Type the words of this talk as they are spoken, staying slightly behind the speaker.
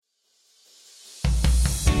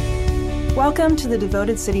Welcome to the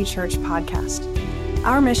Devoted City Church podcast.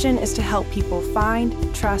 Our mission is to help people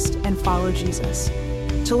find, trust, and follow Jesus.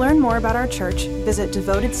 To learn more about our church, visit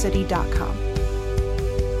devotedcity.com.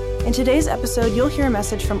 In today's episode, you'll hear a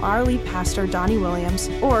message from our lead pastor, Donnie Williams,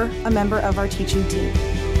 or a member of our teaching team.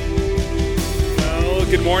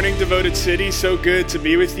 Good morning, Devoted City. So good to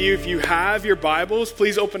be with you. If you have your Bibles,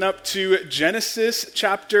 please open up to Genesis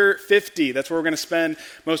chapter 50. That's where we're going to spend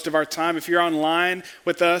most of our time. If you're online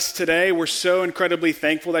with us today, we're so incredibly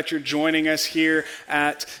thankful that you're joining us here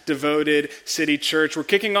at Devoted City Church. We're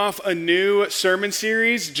kicking off a new sermon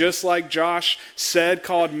series, just like Josh said,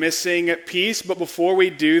 called Missing Peace. But before we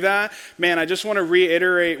do that, I just want to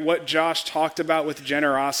reiterate what Josh talked about with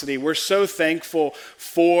generosity. We're so thankful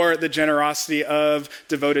for the generosity of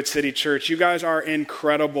Devoted City Church. You guys are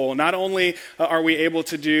incredible. Not only are we able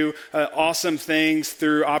to do awesome things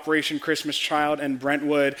through Operation Christmas Child and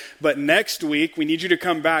Brentwood, but next week we need you to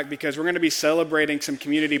come back because we're going to be celebrating some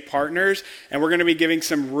community partners and we're going to be giving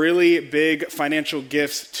some really big financial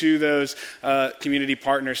gifts to those community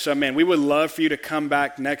partners. So we would love for you to come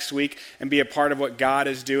back next week and be a part of what God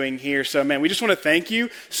is doing here. So we just want to thank you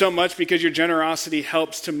so much because your generosity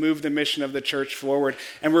helps to move the mission of the church forward.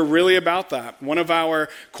 And we're really about that. One of our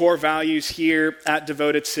core values here at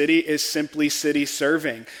Devoted City is simply city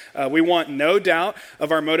serving. We want no doubt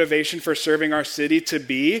of our motivation for serving our city to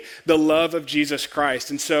be the love of Jesus Christ.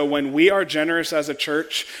 And so when we are generous as a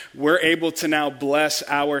church, we're able to now bless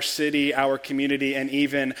our city, our community, and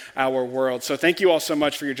even our world. So thank you all so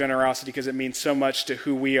much for your generosity because it means so much to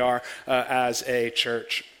who we are as a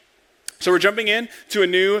church. So we're jumping in to a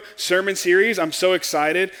new sermon series. I'm so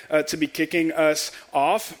excited to be kicking us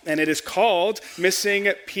off, and it is called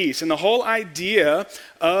Missing Peace. And the whole idea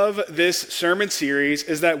of this sermon series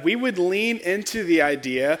is that we would lean into the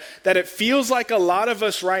idea that it feels like a lot of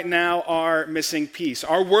us right now are missing peace.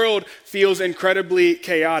 Our world feels incredibly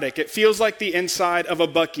chaotic. It feels like the inside of a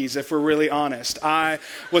Buc-ee's, if we're really honest. I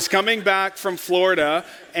was coming back from Florida,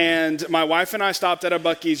 and my wife and I stopped at a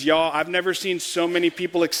Buc-ee's. Y'all, I've never seen so many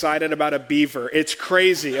people excited about a beaver. It's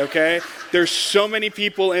crazy, okay? There's so many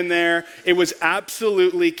people in there. It was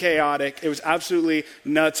absolutely chaotic. It was absolutely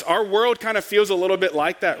nuts. Our world kind of feels a little bit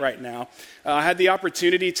like that right now. I had the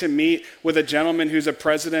opportunity to meet with a gentleman who's a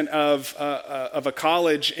president of a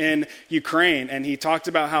college in Ukraine, and he talked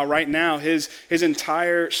about how right now his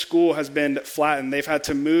entire school has been flattened. They've had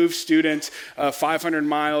to move students 500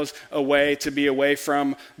 miles away to be away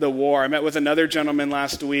from the war. I met with another gentleman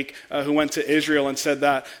last week who went to Israel and said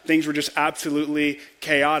that things were just absolutely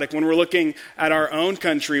chaotic. When we're looking at our own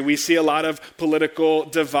country, we see a lot of political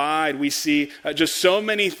divide. We see just so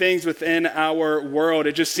many things within our world.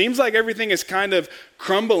 It just seems like everything is kind of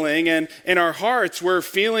crumbling, and in our hearts, we're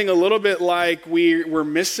feeling a little bit like we're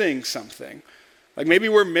missing something. Like maybe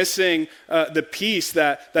we're missing the peace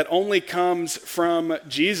that only comes from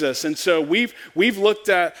Jesus. And so we've looked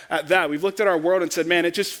at that. We've looked at our world and said,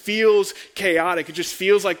 it just feels chaotic. It just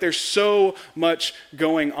feels like there's so much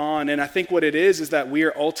going on. And I think what it is that we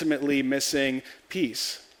are ultimately missing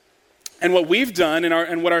peace. And what we've done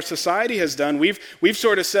and what our society has done, we've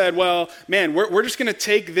sort of said, we're just going to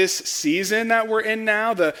take this season that we're in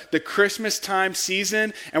now, the Christmas time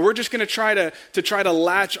season, and we're just going to try to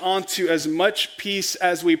latch onto as much peace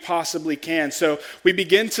as we possibly can. So we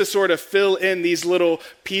begin to sort of fill in these little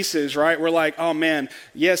pieces, right? We're like,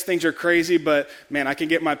 yes, things are crazy, but I can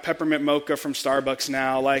get my peppermint mocha from Starbucks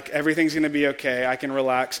now. Like everything's going to be okay. I can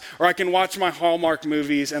relax, or I can watch my Hallmark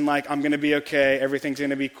movies and I'm going to be okay. Everything's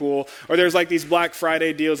going to be cool. Or there's like these Black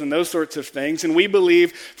Friday deals and those sorts of things. And we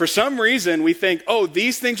believe, for some reason, we think,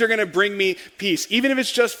 these things are going to bring me peace. Even if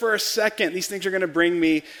it's just for a second, these things are going to bring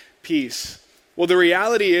me peace. Well, the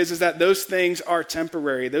reality is that those things are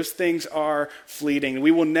temporary. Those things are fleeting.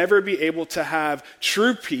 We will never be able to have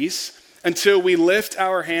true peace until we lift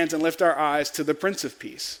our hands and lift our eyes to the Prince of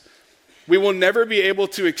Peace. We will never be able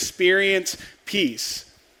to experience peace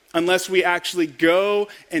unless we actually go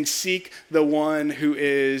and seek the one who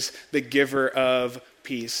is the giver of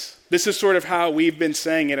peace. This is sort of how we've been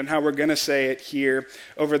saying it and how we're going to say it here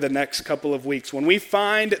over the next couple of weeks. When we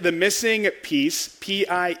find the missing peace,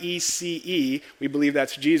 P-I-E-C-E, we believe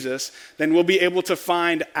that's Jesus, then we'll be able to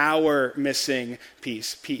find our missing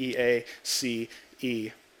peace,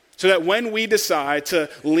 P-E-A-C-E. So that when we decide to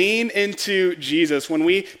lean into Jesus, when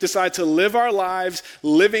we decide to live our lives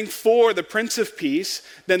living for the Prince of Peace,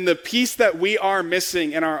 then the peace that we are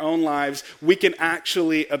missing in our own lives, we can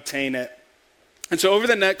actually obtain it. And so over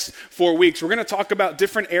the next 4 weeks, we're going to talk about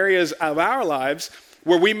different areas of our lives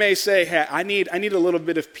where we may say, hey, I need a little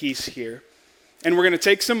bit of peace here. And we're going to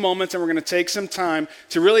take some moments and we're going to take some time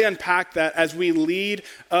to really unpack that as we lead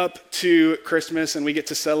up to Christmas and we get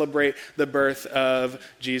to celebrate the birth of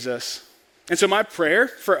Jesus. And so my prayer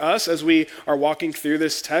for us as we are walking through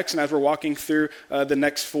this text and as we're walking through the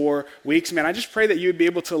next 4 weeks, man, I just pray that you would be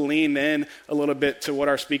able to lean in a little bit to what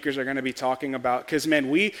our speakers are going to be talking about. Because, man,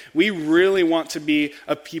 we really want to be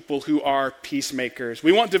a people who are peacemakers.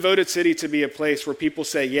 We want Devoted City to be a place where people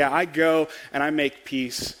say, yeah, I go and I make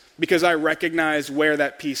peace because I recognize where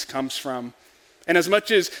that peace comes from. And as much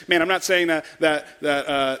as, man, I'm not saying that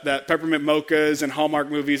peppermint mochas and Hallmark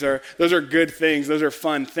movies those are good things, those are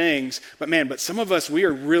fun things, but some of us, we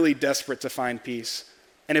are really desperate to find peace.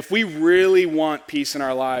 And if we really want peace in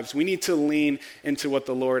our lives, we need to lean into what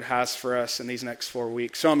the Lord has for us in these next 4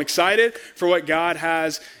 weeks. So I'm excited for what God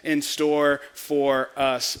has in store for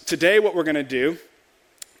us. Today, what we're going to do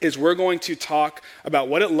is we're going to talk about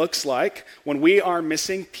what it looks like when we are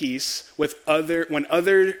missing peace when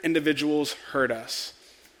other individuals hurt us.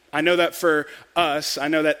 I know that for us, I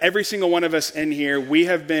know that every single one of us in here, we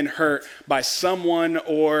have been hurt by someone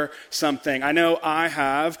or something. I know I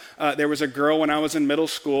have. There was a girl when I was in middle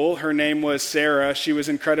school. Her name was Sarah. She was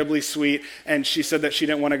incredibly sweet, and she said that she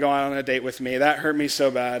didn't want to go out on a date with me. That hurt me so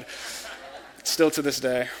bad. Still to this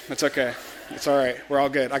day. It's okay. It's all right. We're all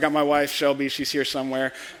good. I got my wife, Shelby. She's here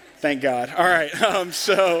somewhere. Thank God. All right.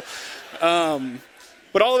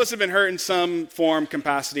 But all of us have been hurt in some form,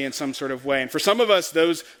 capacity, in some sort of way. And for some of us,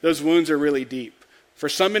 those wounds are really deep. For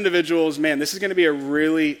some individuals, man, this is going to be a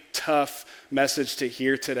really tough message to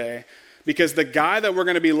hear today. Because the guy that we're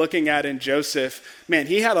going to be looking at in Joseph, man,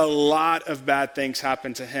 he had a lot of bad things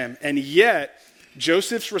happen to him. And yet,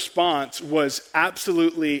 Joseph's response was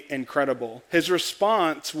absolutely incredible. His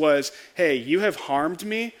response was, hey, you have harmed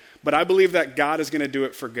me, but I believe that God is going to do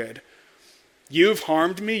it for good. You've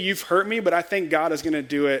harmed me, you've hurt me, but I think God is going to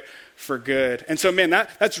do it for good. And so, man,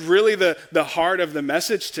 that's really the heart of the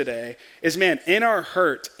message today is, man, in our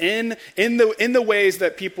hurt, in the ways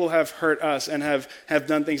that people have hurt us and have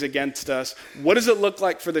done things against us, what does it look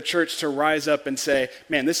like for the church to rise up and say,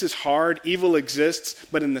 man, this is hard, evil exists,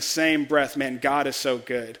 but in the same breath, man, God is so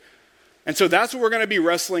good. And so that's what we're going to be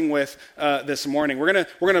wrestling with this morning. We're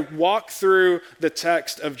going to walk through the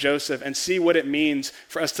text of Joseph and see what it means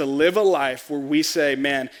for us to live a life where we say,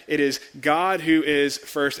 man, it is God who is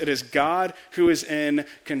first. It is God who is in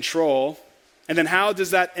control. And then how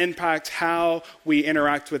does that impact how we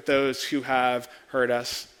interact with those who have hurt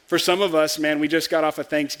us? For some of us, man, we just got off of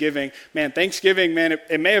Thanksgiving. Man, Thanksgiving, man,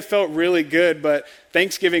 it may have felt really good, but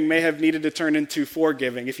Thanksgiving may have needed to turn into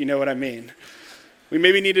forgiving, if you know what I mean. We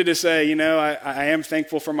maybe needed to say, you know, I am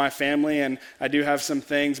thankful for my family and I do have some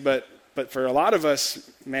things, but for a lot of us,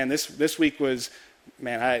 man, this week was,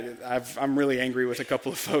 man, I'm really angry with a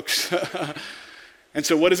couple of folks. And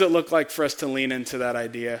so what does it look like for us to lean into that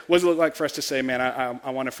idea? What does it look like for us to say, man, I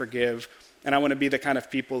want to forgive and I want to be the kind of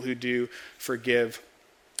people who do forgive?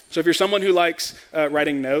 So if you're someone who likes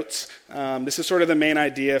writing notes, this is sort of the main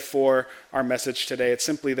idea for our message today. It's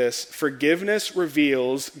simply this: forgiveness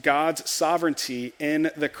reveals God's sovereignty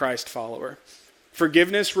in the Christ follower.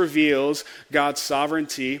 Forgiveness reveals God's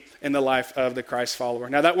sovereignty in the life of the Christ follower.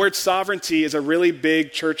 Now that word sovereignty is a really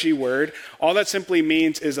big churchy word. All that simply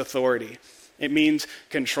means is authority. It means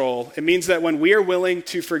control. It means that when we are willing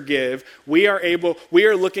to forgive, we are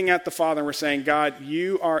looking at the Father and we're saying, God,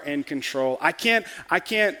 you are in control. I can't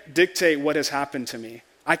dictate what has happened to me.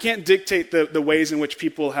 I can't dictate the ways in which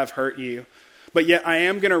people have hurt you. But yet I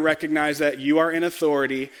am going to recognize that you are in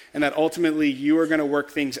authority and that ultimately you are going to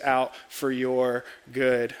work things out for your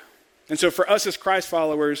good. And so for us as Christ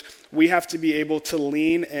followers, we have to be able to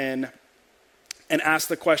lean in and ask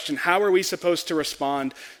the question, how are we supposed to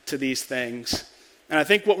respond to these things? And I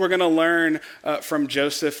think what we're going to learn from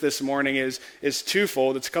Joseph this morning is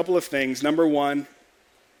twofold. It's a couple of things. Number one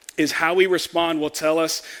is how we respond will tell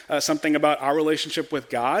us something about our relationship with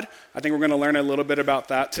God. I think we're going to learn a little bit about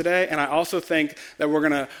that today. And I also think that we're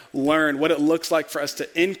going to learn what it looks like for us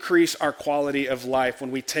to increase our quality of life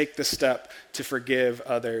when we take the step to forgive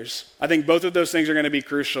others. I think both of those things are going to be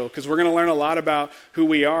crucial because we're going to learn a lot about who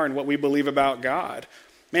we are and what we believe about God.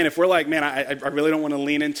 Man, if we're like, man, I really don't want to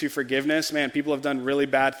lean into forgiveness. Man, people have done really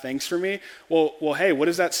bad things for me. Well, hey, what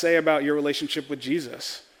does that say about your relationship with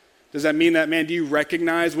Jesus? Does that mean that, man, do you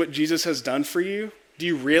recognize what Jesus has done for you? Do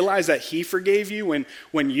you realize that he forgave you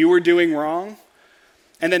when you were doing wrong?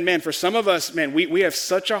 And then, man, for some of us, man, we have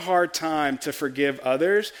such a hard time to forgive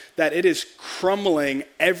others that it is crumbling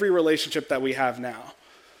every relationship that we have now.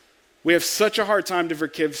 We have such a hard time to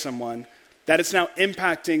forgive someone that it's now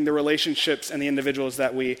impacting the relationships and the individuals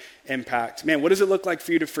that we impact. Man, what does it look like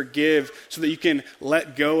for you to forgive so that you can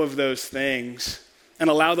let go of those things and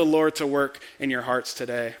allow the Lord to work in your hearts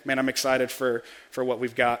today? Man, I'm excited for what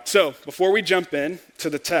we've got. So before we jump in to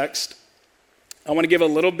the text, I want to give a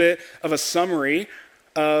little bit of a summary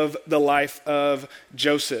of the life of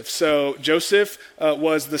Joseph. So Joseph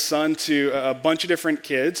was the son to a bunch of different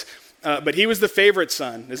kids. But he was the favorite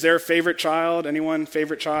son. Is there a favorite child? Anyone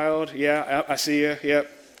favorite child? Yeah, I see you.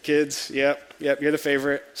 Yep. Kids. Yep. You're the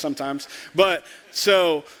favorite sometimes. But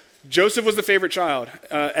so Joseph was the favorite child.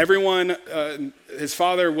 Everyone, his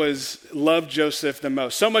father loved Joseph the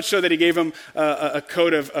most. So much so that he gave him a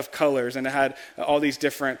coat of colors, and it had all these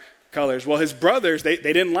different colors. Well, his brothers, they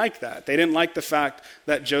didn't like that. They didn't like the fact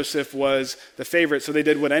that Joseph was the favorite. So they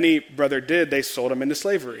did what any brother did. They sold him into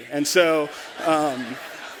slavery. And so...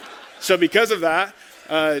 So because of that,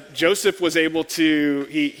 Joseph was able to,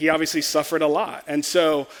 he obviously suffered a lot. And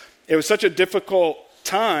so it was such a difficult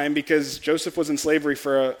time because Joseph was in slavery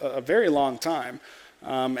for a very long time.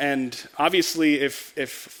 And obviously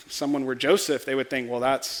if someone were Joseph, they would think, well,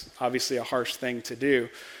 that's obviously a harsh thing to do.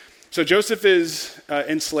 So Joseph is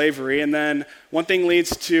in slavery, and then one thing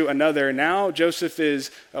leads to another. Now Joseph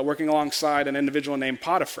is working alongside an individual named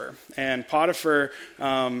Potiphar, and Potiphar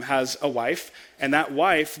has a wife, and that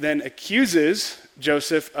wife then accuses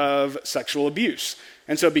Joseph of sexual abuse.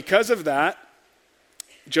 And so because of that,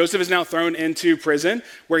 Joseph is now thrown into prison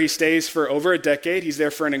where he stays for over a decade. He's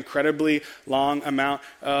there for an incredibly long amount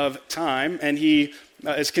of time, and he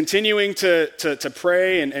is continuing to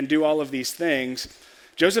pray and do all of these things.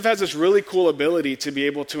 Joseph has this really cool ability to be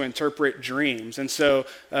able to interpret dreams. And so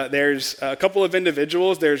there's a couple of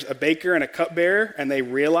individuals, there's a baker and a cupbearer, and they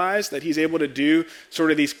realize that he's able to do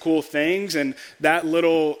sort of these cool things. And that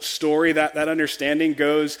little story, that understanding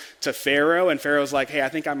goes to Pharaoh. And Pharaoh's like, hey, I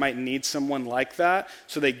think I might need someone like that.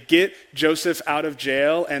 So they get Joseph out of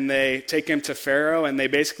jail and they take him to Pharaoh. And they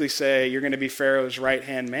basically say, you're going to be Pharaoh's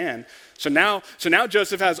right-hand man. So now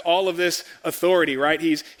Joseph has all of this authority, right?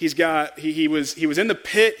 He was in the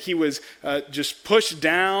pit. He was just pushed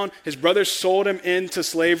down. His brothers sold him into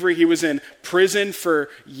slavery. He was in prison for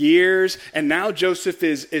years, and now Joseph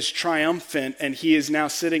is triumphant, and he is now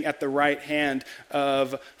sitting at the right hand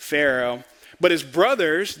of Pharaoh. But his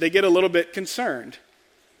brothers, they get a little bit concerned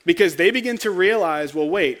because they begin to realize, well,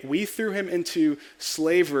 wait, we threw him into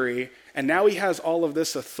slavery, and now he has all of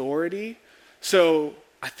this authority. So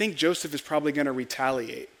I think Joseph is probably going to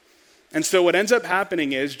retaliate. And so what ends up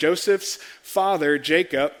happening is Joseph's father,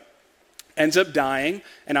 Jacob, ends up dying.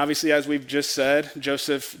 And obviously, as we've just said,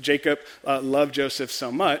 Jacob loved Joseph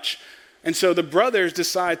so much. And so the brothers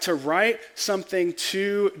decide to write something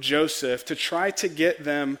to Joseph to try to get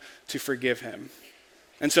them to forgive him.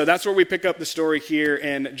 And so that's where we pick up the story here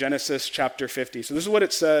in Genesis chapter 50. So this is what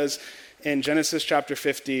it says in Genesis chapter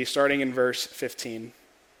 50, starting in verse 15.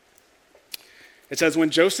 It says, when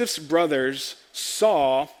Joseph's brothers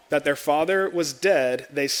saw that their father was dead,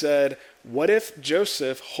 they said, what if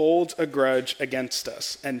Joseph holds a grudge against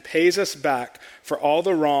us and pays us back for all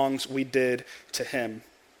the wrongs we did to him?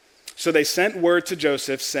 So they sent word to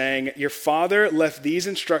Joseph saying, your father left these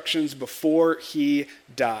instructions before he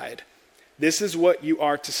died. This is what you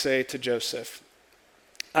are to say to Joseph.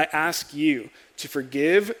 I ask you to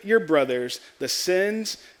forgive your brothers the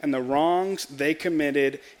sins and the wrongs they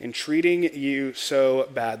committed in treating you so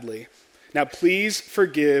badly. Now please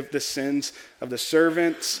forgive the sins of the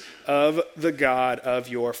servants of the God of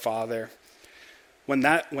your father. When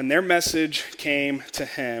their message came to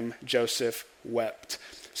him, Joseph wept.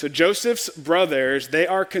 So Joseph's brothers, they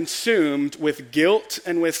are consumed with guilt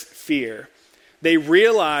and with fear. They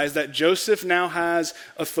realize that Joseph now has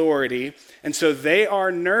authority, and so they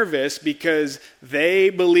are nervous because they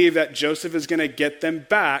believe that Joseph is going to get them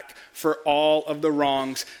back for all of the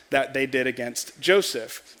wrongs that they did against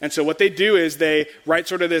Joseph. And so what they do is they write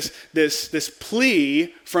sort of this plea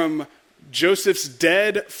from Joseph's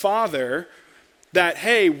dead father that,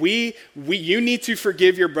 hey, you need to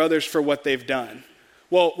forgive your brothers for what they've done.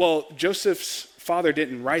 Well, Joseph's father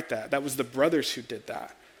didn't write that. That was the brothers who did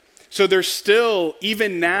that. So they're still,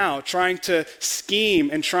 even now, trying to scheme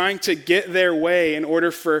and trying to get their way in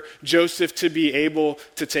order for Joseph to be able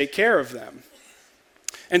to take care of them.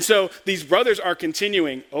 And so these brothers are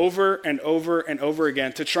continuing over and over and over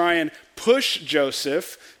again to try and push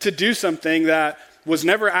Joseph to do something that was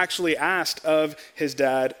never actually asked of his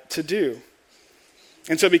dad to do.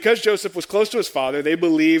 And so because Joseph was close to his father, they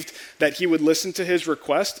believed that he would listen to his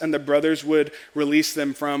request and the brothers would release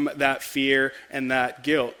them from that fear and that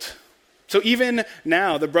guilt. So even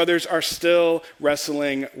now, the brothers are still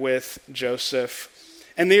wrestling with Joseph.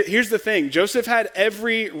 And here's the thing. Joseph had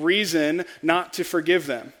every reason not to forgive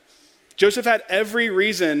them. Joseph had every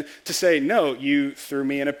reason to say, no, you threw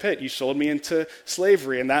me in a pit. You sold me into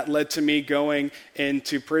slavery, and that led to me going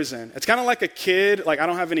into prison. It's kind of like a kid. Like, I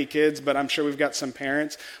don't have any kids, but I'm sure we've got some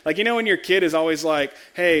parents. Like, you know when your kid is always like,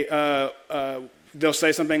 hey, they'll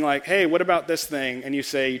say something like, hey, what about this thing? And you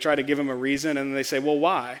try to give them a reason, and they say, well,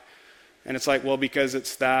 why? And it's like, well, because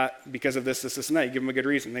it's that, because of this, and that. You give them a good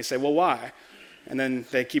reason. They say, well, why? And then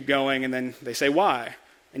they keep going, and then they say, why?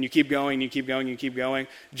 And you keep going, you keep going, you keep going.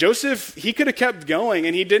 Joseph, he could have kept going,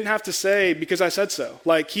 and he didn't have to say, because I said so.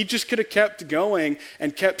 Like, he just could have kept going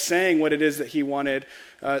and kept saying what it is that he wanted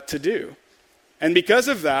to do. And because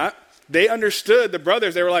of that, they understood, the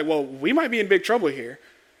brothers, they were like, well, we might be in big trouble here,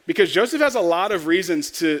 because Joseph has a lot of reasons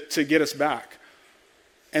to get us back.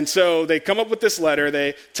 And so they come up with this letter,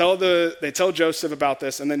 they tell Joseph about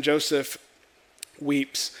this, and then Joseph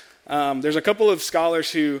weeps. There's a couple of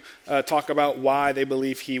scholars who talk about why they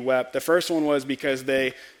believe he wept. The first one was because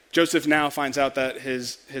Joseph now finds out that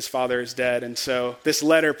his father is dead, and so this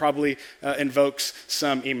letter probably invokes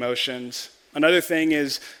some emotions. Another thing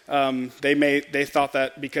is they thought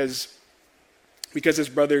that because his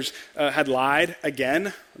brothers had lied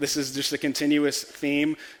again. This is just a continuous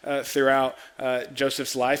theme throughout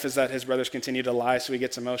Joseph's life, is that his brothers continue to lie, so he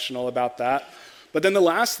gets emotional about that. But then the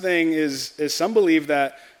last thing is some believe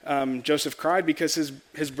that Joseph cried because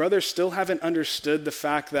his brothers still haven't understood the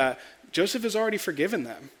fact that Joseph has already forgiven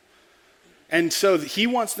them. And so he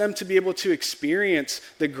wants them to be able to experience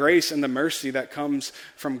the grace and the mercy that comes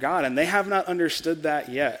from God. And they have not understood that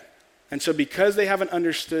yet. And so because they haven't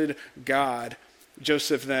understood God,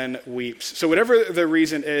 Joseph then weeps. So whatever the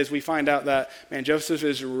reason is, we find out that, Joseph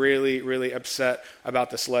is really, really upset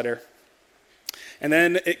about this letter. And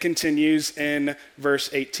then it continues in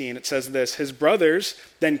verse 18. It says this, his brothers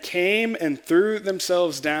then came and threw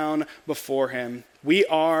themselves down before him. We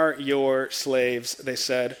are your slaves, they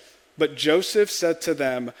said. But Joseph said to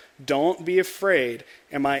them, don't be afraid.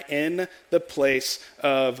 Am I in the place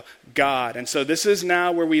of God? And so this is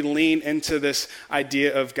now where we lean into this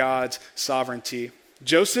idea of God's sovereignty.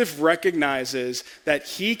 Joseph recognizes that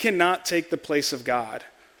he cannot take the place of God.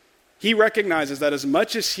 He recognizes that as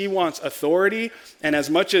much as he wants authority and as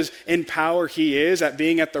much as in power he is at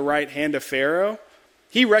being at the right hand of Pharaoh,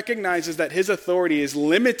 he recognizes that his authority is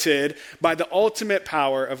limited by the ultimate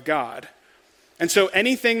power of God. And so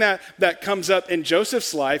anything that comes up in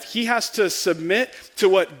Joseph's life, he has to submit to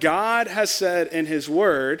what God has said in his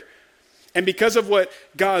word. And because of what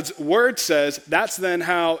God's word says, that's then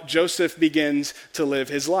how Joseph begins to live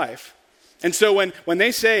his life. And so when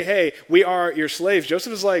they say, hey, we are your slaves,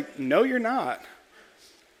 Joseph is like, no, you're not.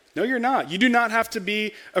 No, you're not. You do not have to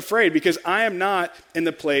be afraid because I am not in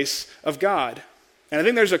the place of God. And I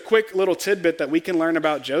think there's a quick little tidbit that we can learn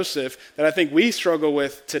about Joseph that I think we struggle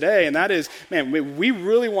with today, and that is, we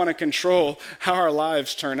really want to control how our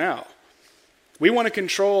lives turn out. We want to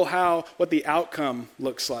control what the outcome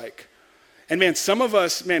looks like. And some of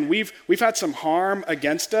us, we've had some harm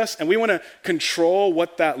against us, and we want to control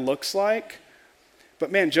what that looks like.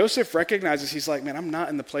 But Joseph recognizes, he's like, I'm not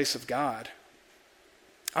in the place of God.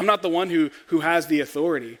 I'm not the one who has the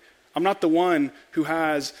authority. I'm not the one who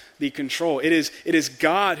has the control. It is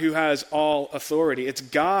God who has all authority. It's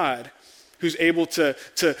God who's able to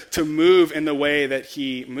move in the way that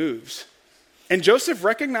he moves. And Joseph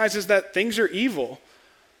recognizes that things are evil.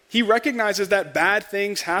 He recognizes that bad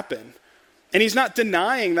things happen. And he's not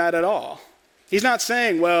denying that at all. He's not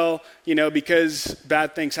saying, because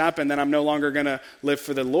bad things happen, then I'm no longer going to live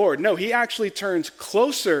for the Lord. No, he actually turns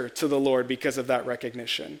closer to the Lord because of that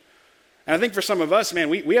recognition. And I think for some of us,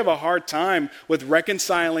 we have a hard time with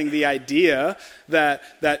reconciling the idea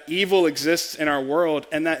that evil exists in our world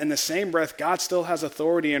and that in the same breath, God still has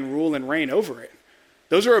authority and rule and reign over it.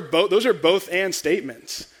 Those are both and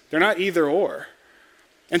statements. They're not either or.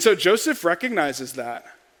 And so Joseph recognizes that.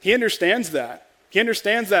 He understands that. He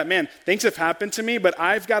understands that, things have happened to me, but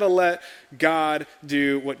I've got to let God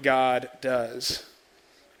do what God does.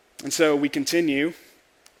 And so we continue.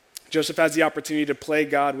 Joseph has the opportunity to play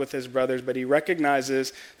God with his brothers, but he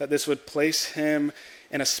recognizes that this would place him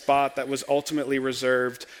in a spot that was ultimately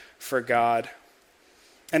reserved for God.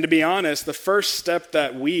 And to be honest, the first step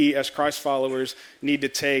that we as Christ followers need to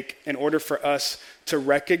take in order for us to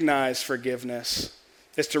recognize forgiveness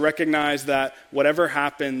is to recognize that whatever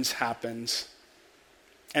happens, happens.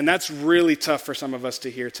 And that's really tough for some of us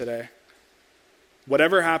to hear today.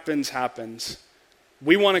 Whatever happens, happens.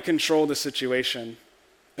 We want to control the situation.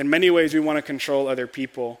 In many ways, we want to control other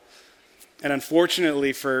people. And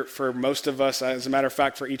unfortunately, for most of us, as a matter of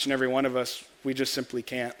fact, for each and every one of us, we just simply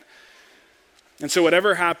can't. And so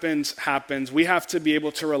whatever happens, we have to be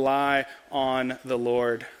able to rely on the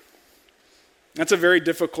Lord. That's a very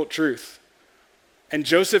difficult truth. And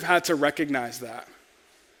Joseph had to recognize that.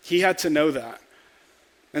 He had to know that.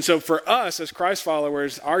 And so for us as Christ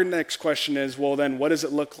followers, our next question is, well then, what does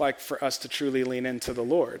it look like for us to truly lean into the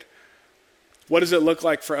Lord? What does it look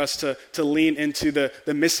like for us to lean into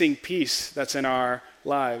the missing piece that's in our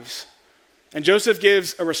lives? And Joseph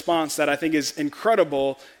gives a response that I think is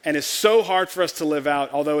incredible and is so hard for us to live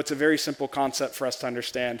out, although it's a very simple concept for us to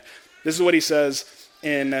understand. This is what he says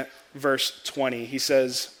in verse 20.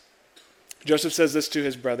 Joseph says this to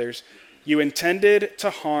his brothers, "You intended to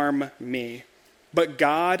harm me, but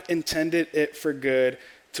God intended it for good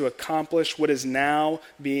to accomplish what is now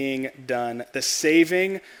being done, the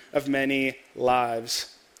saving of many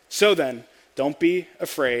lives. So then, don't be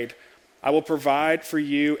afraid. I will provide for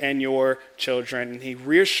you and your children." And he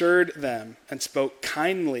reassured them and spoke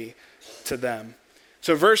kindly to them.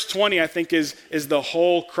 So verse 20, I think, is the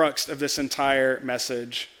whole crux of this entire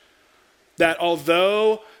message. That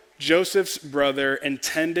although Joseph's brother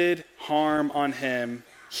intended harm on him,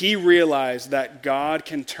 he realized that God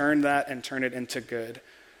can turn that and turn it into good.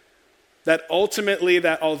 That ultimately,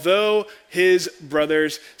 that although his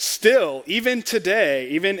brothers still, even today,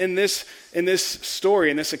 even in this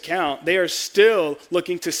story, in this account, they are still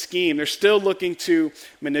looking to scheme. They're still looking to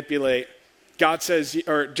manipulate.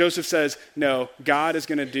 Joseph says, no, God is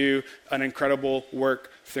going to do an incredible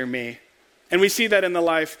work through me. And we see that in the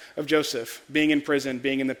life of Joseph, being in prison,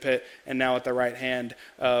 being in the pit, and now at the right hand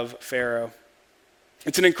of Pharaoh.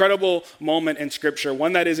 It's an incredible moment in Scripture,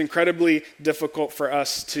 one that is incredibly difficult for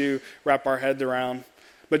us to wrap our head around.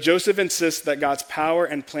 But Joseph insists that God's power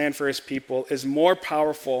and plan for his people is more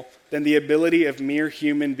powerful than the ability of mere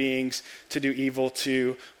human beings to do evil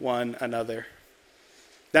to one another.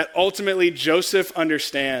 That ultimately Joseph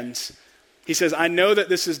understands. He says, I know that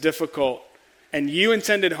this is difficult, and you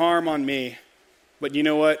intended harm on me, but you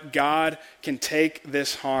know what? God can take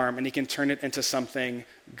this harm and he can turn it into something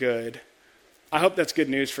good. I hope that's good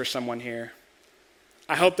news for someone here.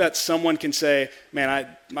 I hope that someone can say, man,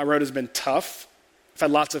 my road has been tough. I've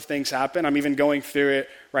had lots of things happen. I'm even going through it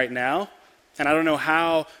right now. And I don't know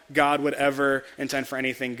how God would ever intend for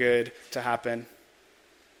anything good to happen.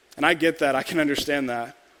 And I get that. I can understand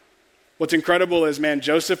that. What's incredible is, man,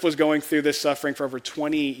 Joseph was going through this suffering for over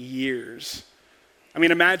 20 years. I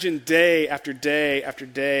mean, imagine day after day after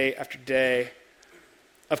day after day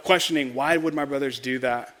of questioning, why would my brothers do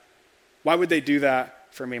that? Why would they do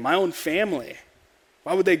that for me? My own family.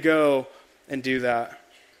 Why would they go and do that?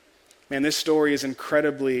 Man, this story is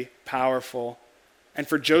incredibly powerful. And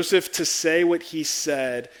for Joseph to say what he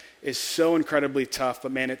said is so incredibly tough,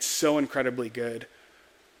 but man, it's so incredibly good.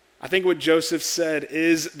 I think what Joseph said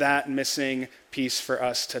is that missing piece for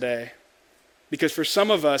us today. Because for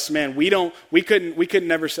some of us, man, we couldn't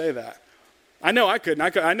never say that. I know I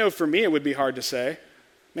couldn't. I know for me it would be hard to say.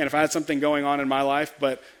 Man, if I had something going on in my life,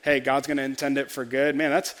 but hey, God's going to intend it for good,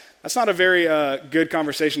 man, that's not a very good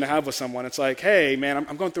conversation to have with someone. It's like, hey, man,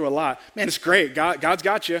 I'm going through a lot. Man, it's great. God's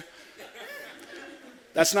got you.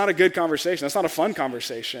 That's not a good conversation. That's not a fun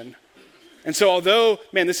conversation. And so although,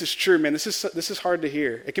 man, this is true, man, this is hard to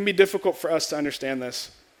hear. It can be difficult for us to understand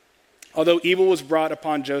this. Although evil was brought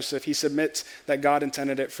upon Joseph, he submits that God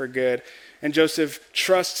intended it for good. And Joseph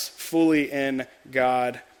trusts fully in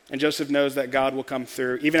God. And Joseph knows that God will come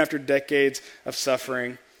through, even after decades of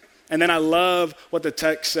suffering. And then I love what the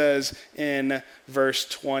text says in verse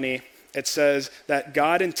 20. It says that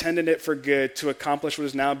God intended it for good to accomplish what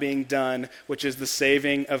is now being done, which is the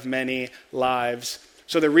saving of many lives.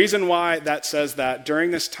 So the reason why that says that,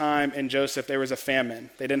 during this time in Joseph, there was a famine.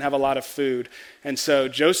 They didn't have a lot of food. And so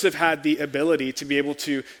Joseph had the ability to be able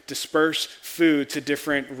to disperse food to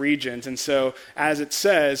different regions. And so as it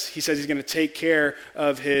says, he says he's going to take care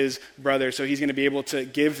of his brothers. So he's going to be able to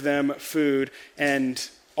give them food and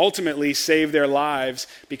ultimately save their lives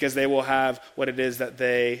because they will have what it is that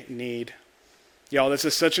they need. Y'all, this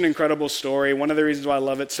is such an incredible story. One of the reasons why I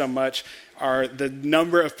love it so much are the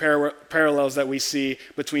number of parallels that we see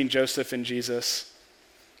between Joseph and Jesus.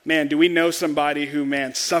 Man, do we know somebody who,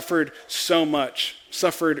 man, suffered so much,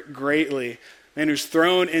 suffered greatly, man, who's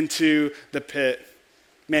thrown into the pit,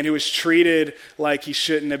 man, who was treated like he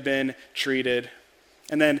shouldn't have been treated,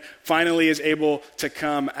 and then finally is able to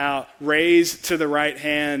come out, raised to the right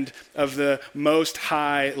hand of the Most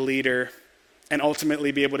High Leader, and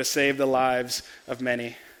ultimately be able to save the lives of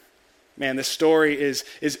many. Man, this story is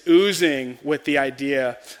oozing with the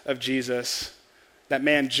idea of Jesus. That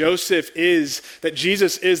man, Jesus is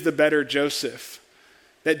the better Joseph.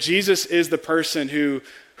 That Jesus is the person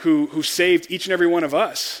who saved each and every one of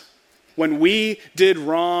us. When we did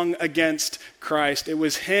wrong against Christ, it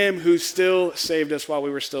was him who still saved us while we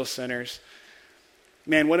were still sinners.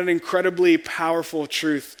 Man, what an incredibly powerful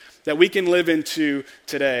truth that we can live into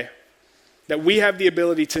today. That we have the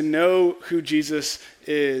ability to know who Jesus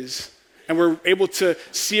is. And we're able to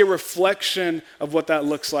see a reflection of what that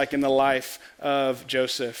looks like in the life of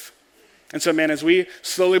Joseph. And so, man, as we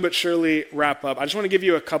slowly but surely wrap up, I just want to give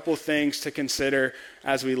you a couple things to consider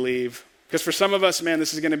as we leave. Because for some of us, man,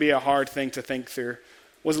 this is going to be a hard thing to think through.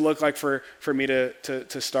 What does it look like for me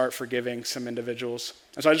to start forgiving some individuals?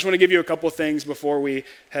 And so I just want to give you a couple things before we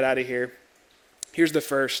head out of here. Here's the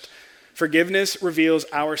first. Forgiveness reveals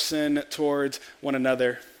our sin towards one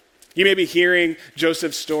another. You may be hearing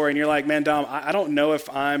Joseph's story and you're like, man, Dom, I don't know if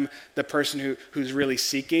I'm the person who's really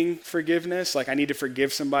seeking forgiveness. Like I need to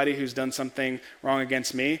forgive somebody who's done something wrong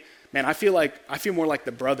against me. Man, I feel more like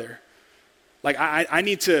the brother. Like I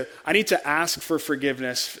need to ask for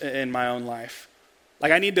forgiveness in my own life.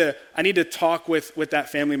 Like I need to talk with that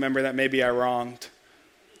family member that maybe I wronged.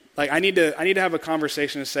 Like I need to have a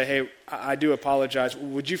conversation to say, hey, I do apologize.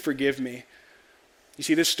 Would you forgive me? You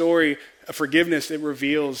see, this story of forgiveness, it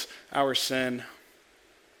reveals our sin.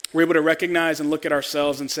 We're able to recognize and look at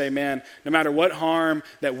ourselves and say, man, no matter what harm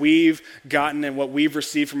that we've gotten and what we've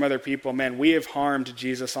received from other people, man, we have harmed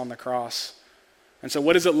Jesus on the cross. And so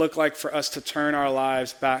what does it look like for us to turn our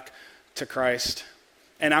lives back to Christ?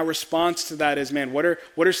 And our response to that is, man, what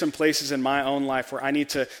are some places in my own life where I need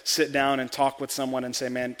to sit down and talk with someone and say,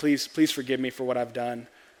 man, please forgive me for what I've done.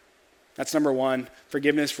 That's number one.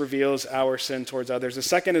 Forgiveness reveals our sin towards others. The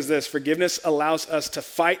second is this. Forgiveness allows us to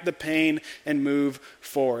fight the pain and move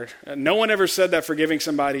forward. No one ever said that forgiving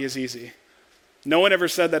somebody is easy. No one ever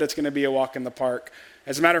said that it's going to be a walk in the park.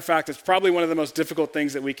 As a matter of fact, it's probably one of the most difficult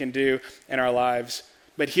things that we can do in our lives.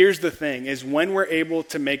 But here's the thing, is when we're able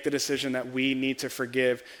to make the decision that we need to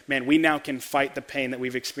forgive, man, we now can fight the pain that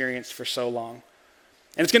we've experienced for so long.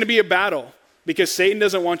 And it's going to be a battle because Satan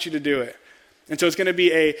doesn't want you to do it. And so it's going to be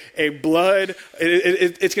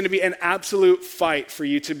it's going to be an absolute fight for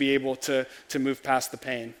you to be able to move past the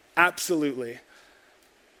pain. Absolutely.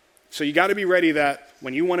 So you got to be ready that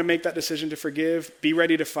when you want to make that decision to forgive, be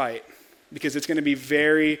ready to fight. Because it's going to be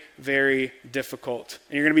very, very difficult.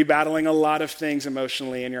 And you're going to be battling a lot of things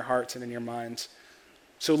emotionally in your hearts and in your minds.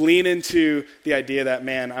 So lean into the idea that,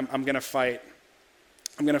 man, I'm going to fight.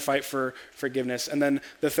 I'm going to fight for forgiveness. And then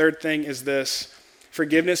the third thing is this.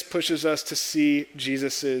 Forgiveness pushes us to see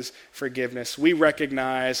Jesus' forgiveness. We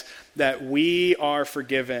recognize that we are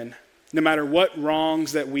forgiven. No matter what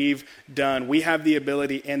wrongs that we've done, we have the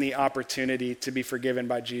ability and the opportunity to be forgiven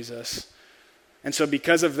by Jesus. And so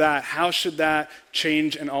because of that, how should that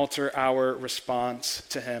change and alter our response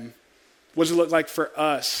to him? What does it look like for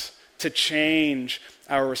us to change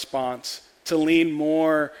our response, to lean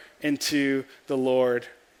more into the Lord?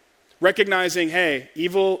 Recognizing, hey,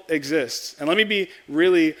 evil exists. And let me be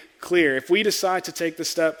really clear. If we decide to take the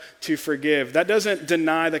step to forgive, that doesn't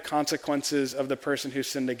deny the consequences of the person who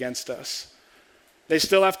sinned against us. They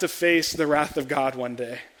still have to face the wrath of God one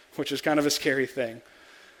day, which is kind of a scary thing.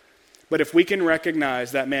 But if we can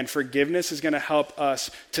recognize that, man, forgiveness is going to help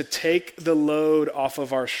us to take the load off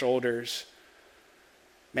of our shoulders.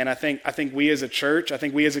 Man, I think we as a church, I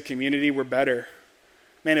think we as a community, we're better.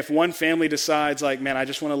 Man, if one family decides like, man, I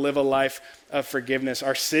just want to live a life of forgiveness,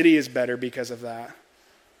 our city is better because of that.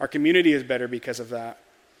 Our community is better because of that.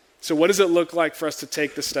 So what does it look like for us to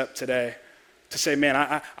take the step today? To say, man,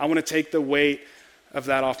 I want to take the weight of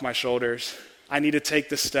that off my shoulders. I need to take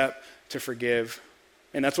the step to forgive.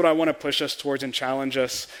 And that's what I want to push us towards and challenge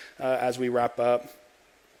us as we wrap up.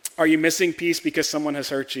 Are you missing peace because someone has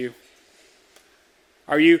hurt you?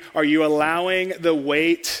 Are you allowing the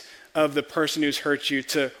weight of the person who's hurt you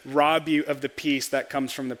to rob you of the peace that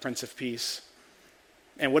comes from the Prince of Peace?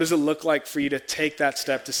 And what does it look like for you to take that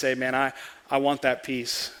step to say, man, I want that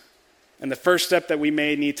peace? And the first step that we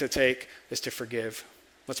may need to take is to forgive.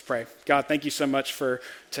 Let's pray. God, thank you so much for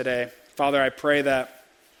today. Father, I pray that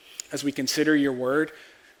as we consider your word,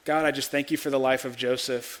 God, I just thank you for the life of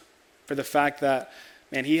Joseph, for the fact that,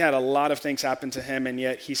 man, he had a lot of things happen to him, and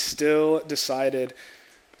yet he still decided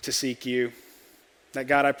to seek you. That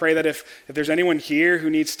God, I pray that if there's anyone here who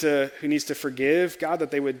needs to forgive, God, that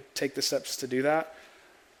they would take the steps to do that.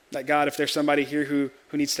 That God, if there's somebody here who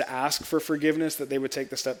needs to ask for forgiveness, that they would take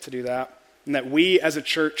the step to do that. And that we as a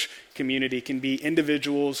church community can be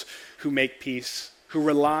individuals who make peace, who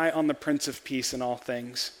rely on the Prince of Peace in all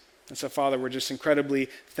things. And so, Father, we're just incredibly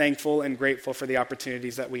thankful and grateful for the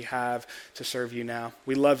opportunities that we have to serve you now.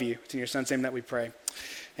 We love you. It's in your Son's name that we pray.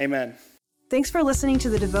 Amen. Thanks for listening to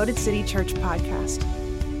the Devoted City Church podcast.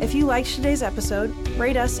 If you liked today's episode,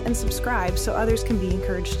 rate us and subscribe so others can be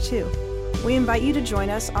encouraged too. We invite you to join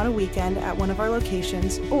us on a weekend at one of our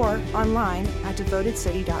locations or online at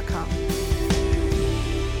devotedcity.com.